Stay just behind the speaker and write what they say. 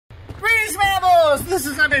Grease mammals! This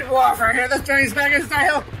is epic warfare here. This journey's back in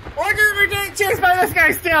style. We're getting chased by this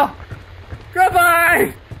guy still.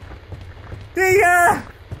 Goodbye! See ya!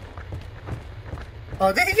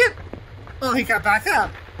 Oh, did he get... Oh, he got back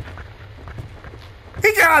up.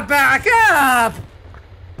 He got back up!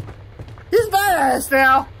 He's badass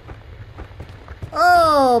now.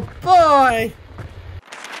 Oh, boy.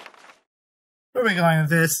 Where are we going with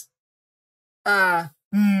this?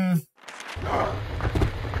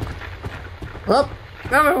 Well,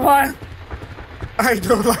 number one. I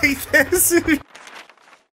don't like this.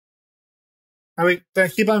 Are we gonna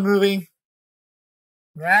keep on moving?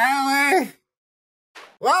 That way?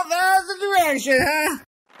 Well, there's the direction, huh?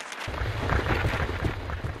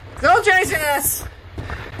 Still chasing us!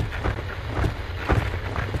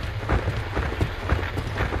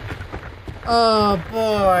 Oh,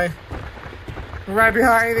 boy. Right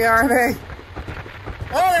behind me, are they?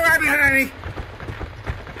 Oh, they're right behind me!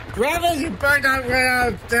 Rebels, you burned out right out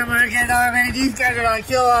of them again, man. These guys are gonna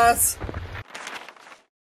kill us.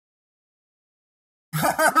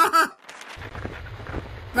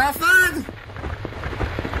 Not fun!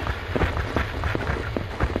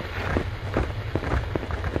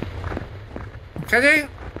 Can they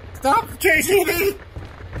stop chasing me?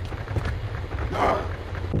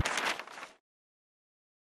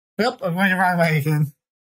 Yep, I'm going the wrong way again.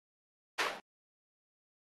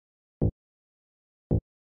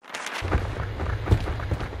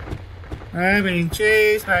 I'm being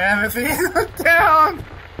chased by everything down.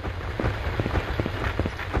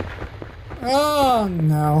 Oh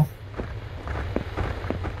no.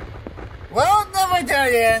 Well, never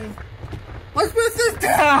dead end. Let's put this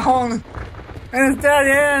down. And it's dead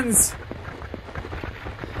ends.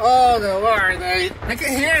 Oh no, where are they? I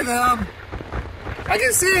can hear them. I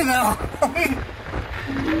can see them.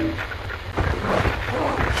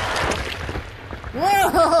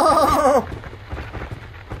 Whoa!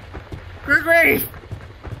 Grady!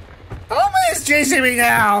 How is chasing me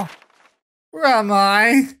now? Where am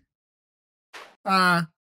I?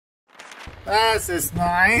 This is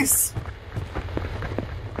nice.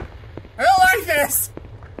 I don't like this!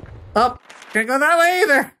 Oh, can't go that way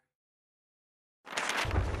either.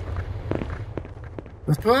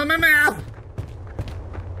 Let's go in my mouth.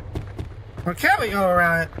 Or can we go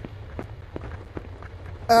around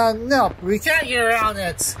it? No, we can't get around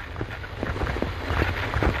it.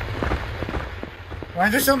 Why are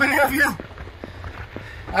there so many of you?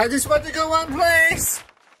 I just want to go one place.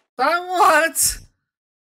 I want.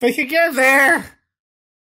 We can get there.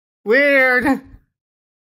 Weird.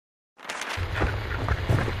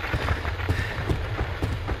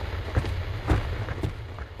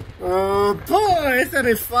 Oh boy, it's gonna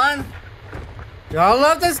be fun. Y'all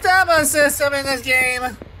love the stamina system in this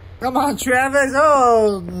game. Come on, Travis.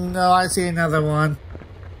 Oh no, I see another one.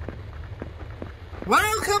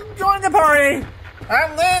 Welcome, join the party.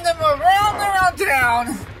 I'm leading them around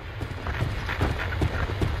town.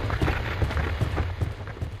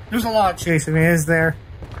 There's a lot chasing me, is there?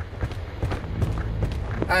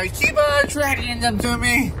 I keep on attracting them to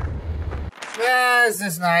me. Yeah, this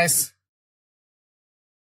is nice.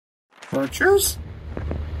 Tortures?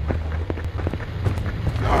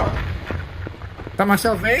 Got my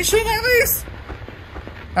salvation at least?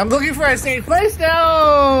 I'm looking for a safe place now.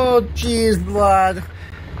 Oh, jeez, blood.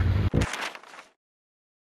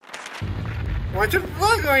 Watch your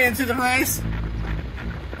blood going into the place.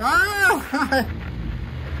 Oh!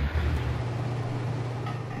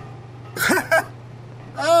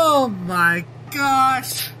 Oh my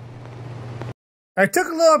gosh. I took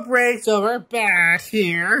a little break, so we're back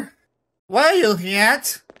here. What are you looking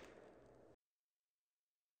at?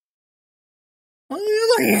 What are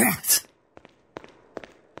you looking at?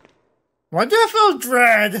 Why do I feel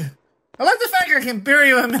dread? I like the fact I can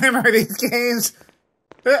bury a memory of these games.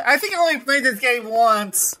 I think I only played this game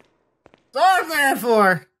once. That's all I'm playing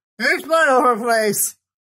for. There's blood over the place.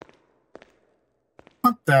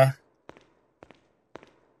 What the?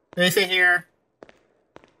 Anything here?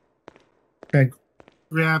 Okay.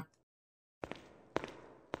 Grab.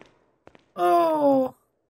 Oh.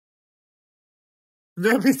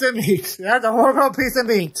 There's a piece of meat. That's a horrible piece of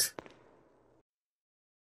meat.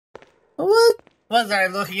 What was I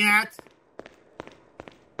looking at?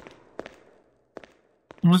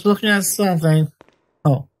 I was looking at something.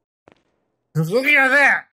 Oh. I was looking at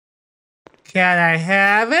that. Can I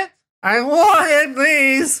have it? I want it,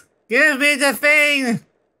 please. Give me the thing.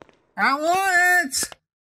 I want it.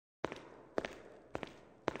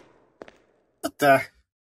 What the?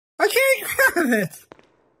 I can't grab it.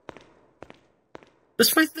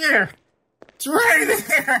 It's right there. It's right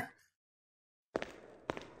there.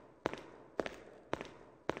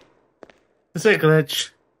 It's a glitch.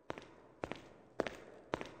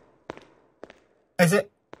 Is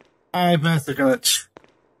it? I missed the glitch.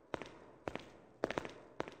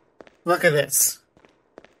 Look at this.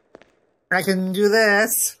 I can do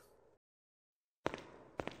this.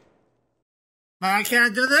 But I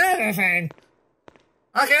can't do the other thing.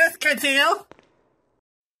 Okay, let's continue.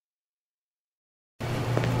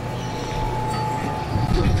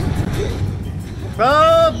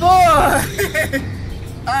 Oh boy!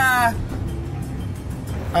 I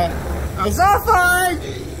was all fine!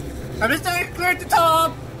 I'm just trying to clear at the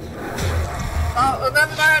top! Oh,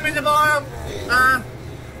 never mind, I'm in the bottom!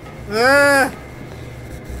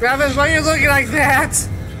 Travis, why are you looking like that?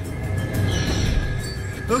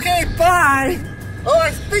 Okay, bye! Oh,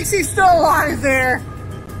 I think she's still alive there!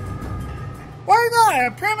 Why not?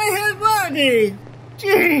 A permanent body!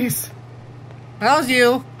 Jeez! How's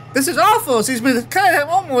you? This is awful! She's been cut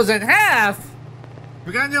almost in half!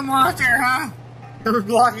 We got a new monster, huh? Who's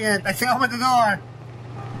blocking it? I can't open the door!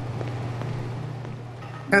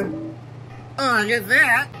 Oh, I get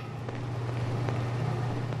that!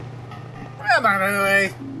 Where am I, by the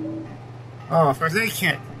way? Oh, first aid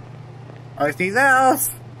kit. Anything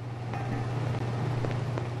else?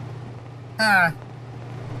 I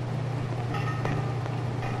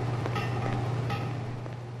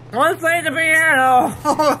want to play the piano!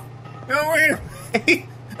 No, wait.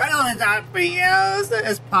 I know it's not pianos,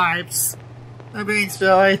 it's pipes. I'm being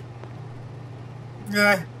silly.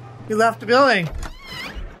 You left the building.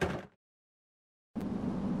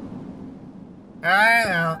 I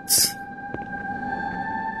don't.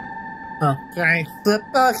 Oh, can I flip?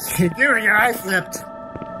 Okay, there we go, I flipped.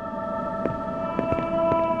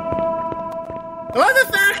 I love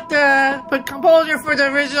the fact that the composer for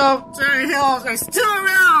the original Silent Hills are still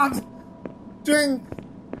around doing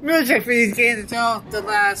music for these games until the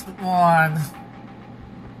last one.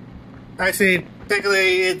 Actually,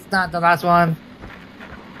 technically, it's not the last one.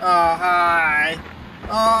 Oh, hi.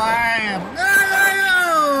 Oh, I am.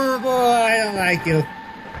 No, boy, I don't like you.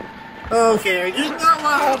 Okay, I do not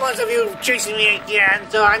want a whole bunch of you chasing me again,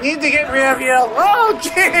 so I need to get rid of you. Oh,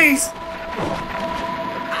 jeez!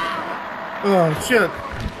 Oh, shit.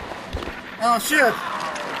 Oh, shit.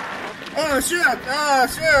 Oh, shit. Oh,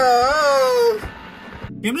 shit. Oh.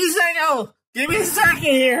 Give me a second. Oh, give me a second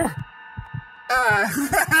here.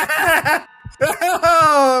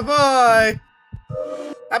 Oh, boy.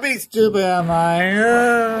 I'm being stupid, am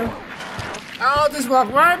I? I'll just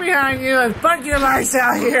walk right behind you and fuck your lights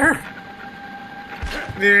out here.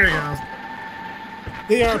 There you go.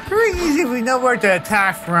 They are pretty easy if we know where to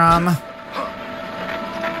attack from.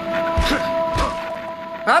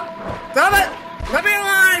 Up! Stop it! Let me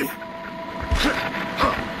alive!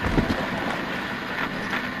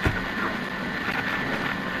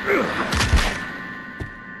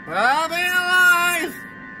 Let me alive!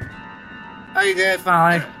 Oh, you did,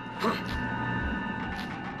 finally.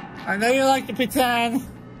 I know you like to pretend.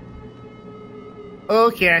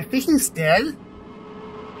 Okay, I think he's dead.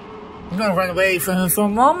 I'm gonna run away from him for a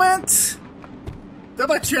moment.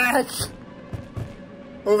 Double check.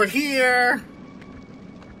 Over here.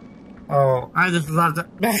 Oh, I just love the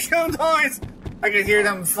background noise. I can hear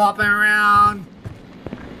them flopping around.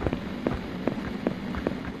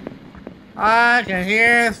 I can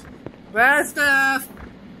hear bad stuff.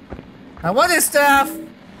 I want this stuff.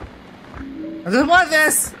 I just want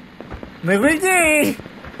this. Grady,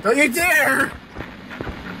 don't you dare.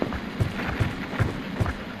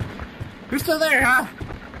 You're still there, huh?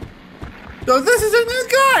 So this is a new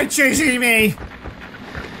guy chasing me.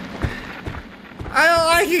 I don't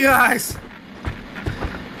like you guys.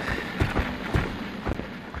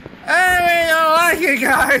 I really don't like you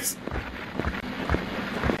guys.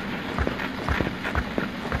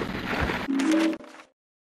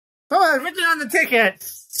 Oh, I've written on the ticket.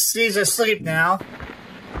 She's asleep now.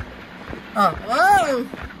 Oh, whoa!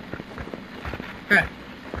 Okay,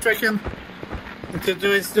 trick him into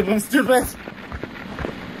doing stupid.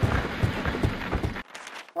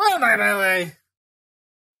 Where am I, by the way?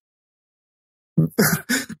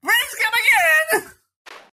 Please come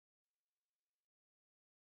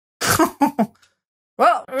again!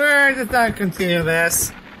 Well, we're just not continue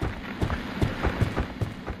this.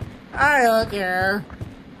 I don't care.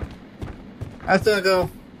 I still go.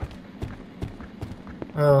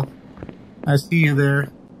 Oh, I see you there.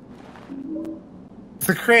 It's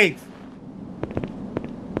a crate.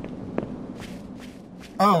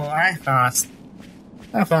 Oh, I found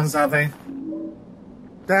something.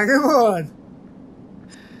 Dragon wood.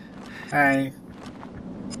 Hey.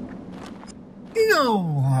 You know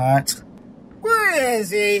what? Where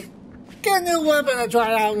is he? Get a new weapon to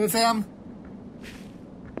try out with him.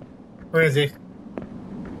 Where is he?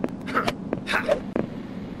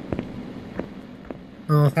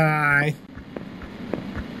 Oh, hi.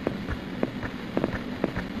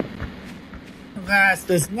 That's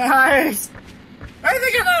just nice. I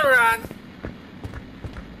think I'm gonna run.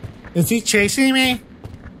 Is he chasing me?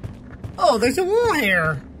 Oh, there's a wall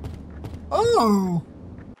here. Oh.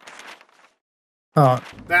 Oh,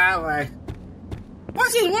 that way.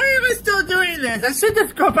 Why am I still doing this? I should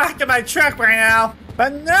just go back to my truck right now.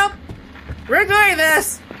 But nope. We're doing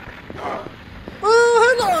this.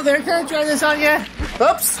 Oh, hello there. Can I try this on you?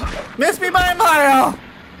 Oops. Missed me by a mile.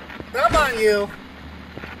 Come on, you.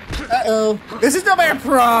 Uh-oh. This is not my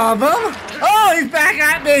problem. Oh, he's back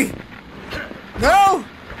at me. No.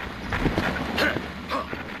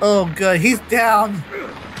 Oh, good. He's down.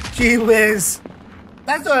 Gee whiz.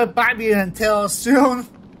 That's gonna bite me until soon.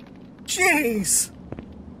 Jeez.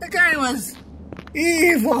 The guy was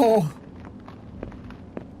evil.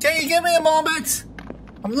 Can you give me a moment?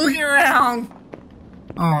 I'm looking around.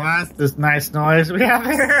 Oh, that's this nice noise we have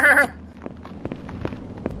here.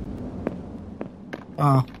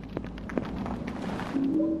 Oh.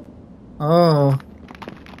 Oh.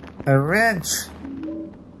 A wrench.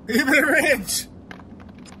 Even a wrench.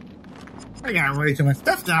 I got way too much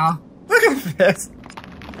stuff now. Look at this.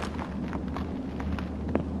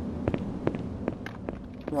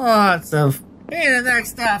 Lots of the next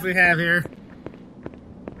stuff we have here.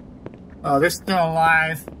 Oh, they're still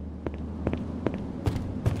alive.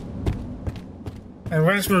 And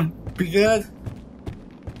wrench would be good.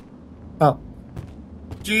 Oh.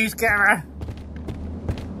 Jeez, camera.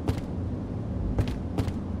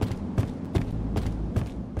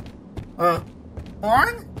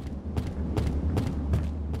 Horn?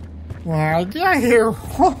 Why did I hear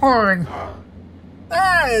horn?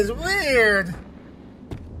 That is weird.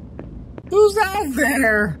 Who's out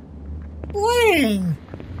there? Playing.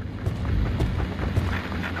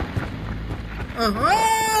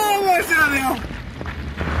 Oh, what's that now?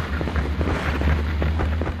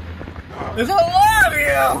 There's a lot of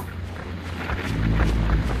you!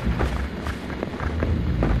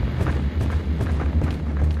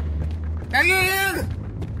 Now get in!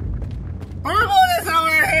 Horrible is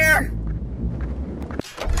over here!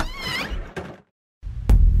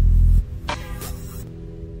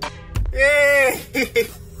 Yay!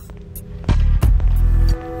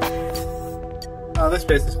 Oh, this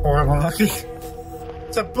place is horrible looking.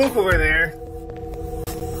 It's a book over there.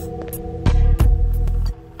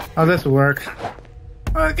 Oh, this will work.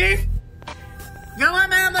 Okay. Go on,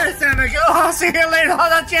 man, listen. Go. I'll see you later on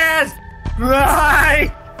the chest.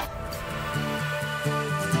 Bye.